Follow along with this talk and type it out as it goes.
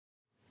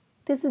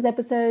This is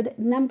episode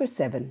number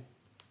 7.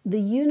 The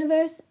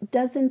universe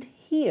doesn't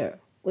hear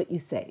what you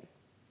say.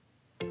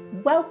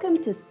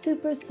 Welcome to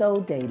Super Soul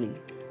Daily.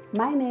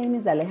 My name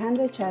is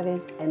Alejandra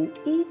Chavez, and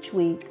each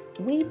week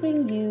we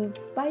bring you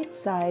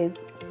bite-sized,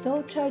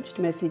 soul-charged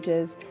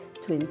messages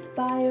to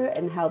inspire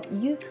and help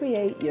you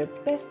create your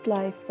best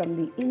life from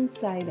the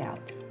inside out.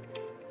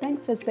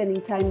 Thanks for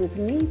spending time with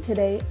me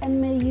today,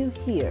 and may you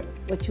hear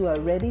what you are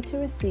ready to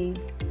receive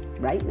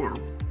right now.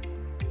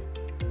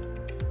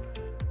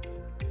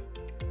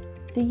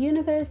 The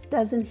universe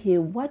doesn't hear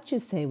what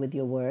you say with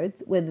your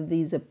words, whether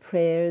these are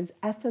prayers,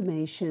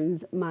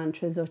 affirmations,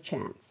 mantras, or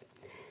chants.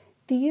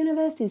 The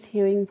universe is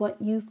hearing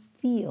what you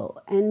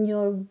feel and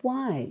your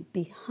why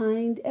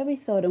behind every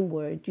thought and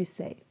word you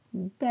say.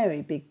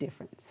 Very big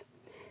difference.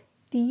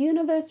 The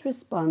universe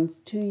responds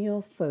to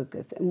your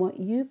focus and what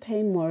you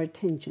pay more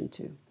attention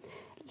to.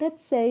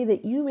 Let's say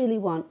that you really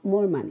want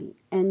more money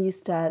and you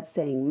start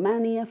saying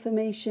money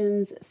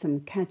affirmations, some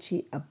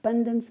catchy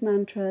abundance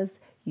mantras,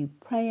 you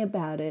pray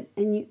about it,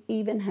 and you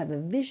even have a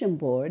vision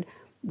board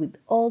with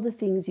all the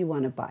things you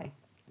want to buy.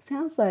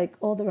 Sounds like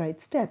all the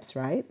right steps,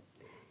 right?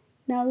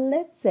 Now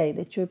let's say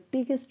that your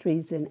biggest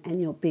reason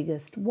and your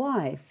biggest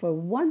why for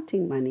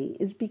wanting money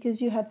is because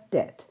you have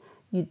debt.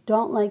 You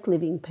don't like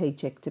living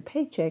paycheck to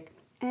paycheck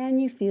and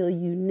you feel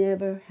you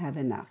never have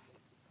enough.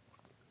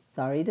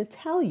 Sorry to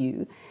tell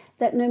you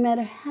that no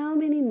matter how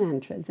many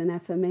mantras and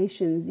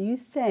affirmations you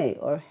say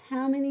or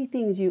how many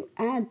things you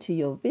add to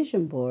your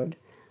vision board,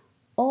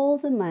 all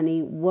the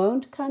money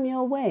won't come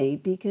your way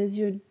because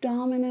your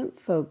dominant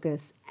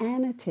focus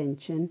and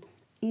attention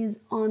is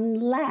on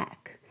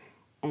lack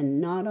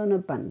and not on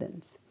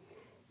abundance.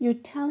 You're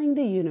telling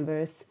the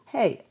universe,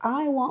 hey,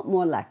 I want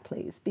more lack,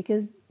 please,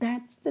 because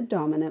that's the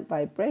dominant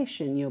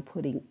vibration you're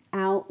putting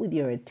out with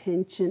your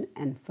attention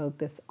and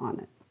focus on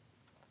it.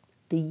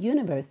 The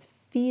universe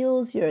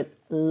feels your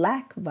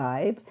lack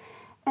vibe,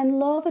 and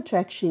law of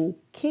attraction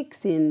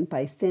kicks in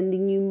by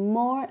sending you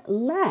more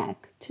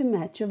lack to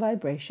match your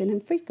vibration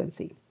and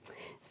frequency.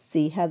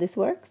 See how this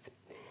works?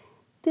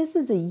 This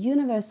is a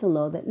universal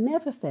law that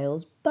never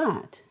fails,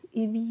 but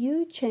if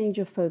you change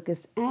your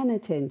focus and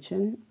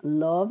attention,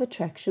 law of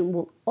attraction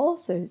will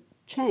also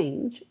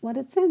change what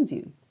it sends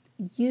you.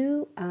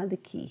 You are the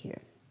key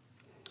here.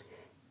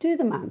 Do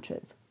the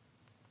mantras,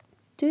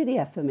 do the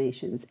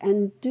affirmations,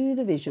 and do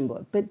the vision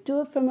board, but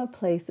do it from a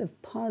place of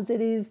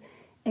positive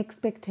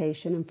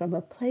expectation and from a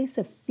place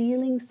of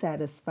feeling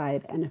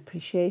satisfied and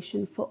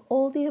appreciation for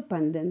all the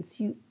abundance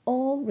you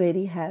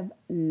already have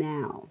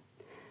now.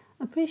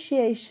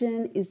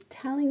 Appreciation is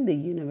telling the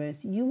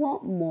universe you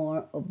want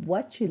more of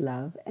what you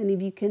love, and if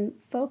you can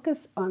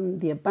focus on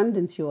the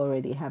abundance you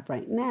already have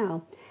right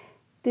now,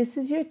 this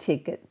is your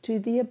ticket to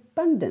the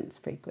abundance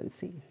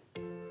frequency.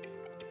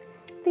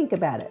 Think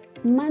about it.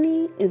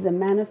 Money is a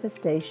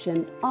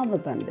manifestation of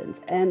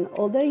abundance, and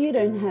although you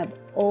don't have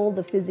all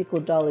the physical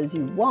dollars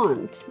you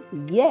want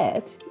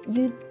yet,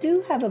 you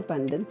do have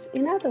abundance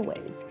in other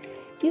ways.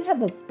 You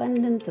have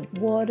abundance of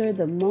water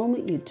the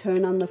moment you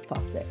turn on the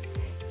faucet.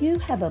 You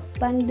have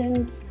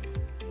abundance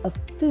of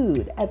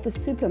food at the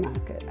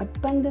supermarket,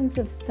 abundance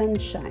of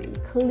sunshine,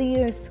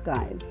 clear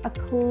skies, a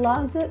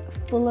closet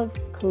full of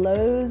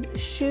clothes,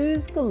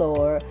 shoes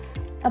galore,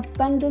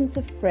 abundance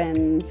of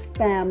friends,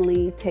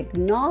 family,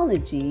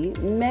 technology,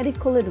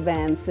 medical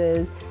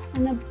advances,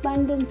 an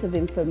abundance of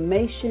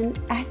information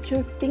at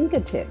your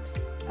fingertips,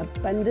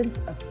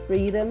 abundance of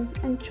freedom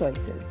and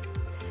choices.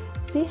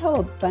 See how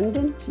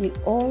abundant you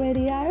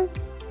already are?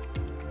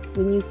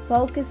 When you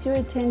focus your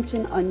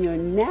attention on your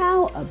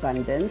now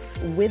abundance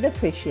with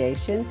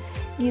appreciation,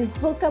 you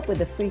hook up with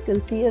a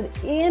frequency of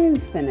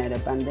infinite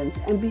abundance,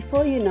 and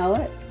before you know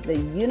it, the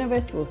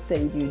universe will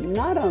send you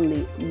not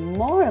only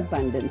more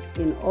abundance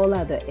in all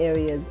other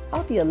areas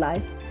of your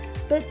life,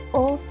 but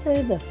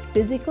also the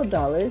physical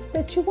dollars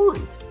that you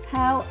want.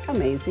 How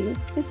amazing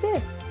is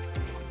this?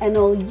 And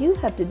all you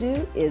have to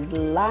do is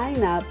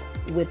line up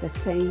with the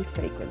same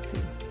frequency.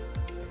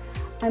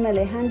 I'm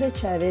Alejandra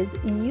Chavez.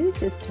 You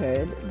just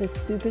heard the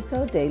Super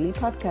Soul Daily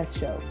podcast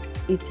show.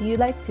 If you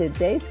like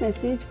today's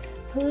message,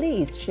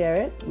 please share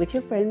it with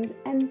your friends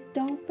and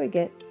don't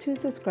forget to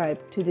subscribe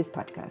to this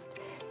podcast.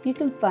 You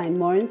can find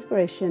more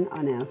inspiration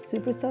on our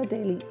Super Soul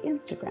Daily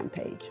Instagram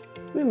page.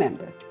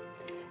 Remember,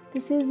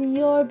 this is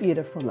your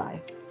beautiful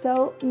life,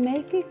 so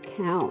make it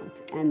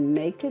count and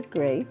make it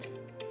great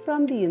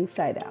from the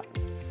inside out.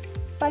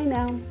 Bye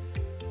now.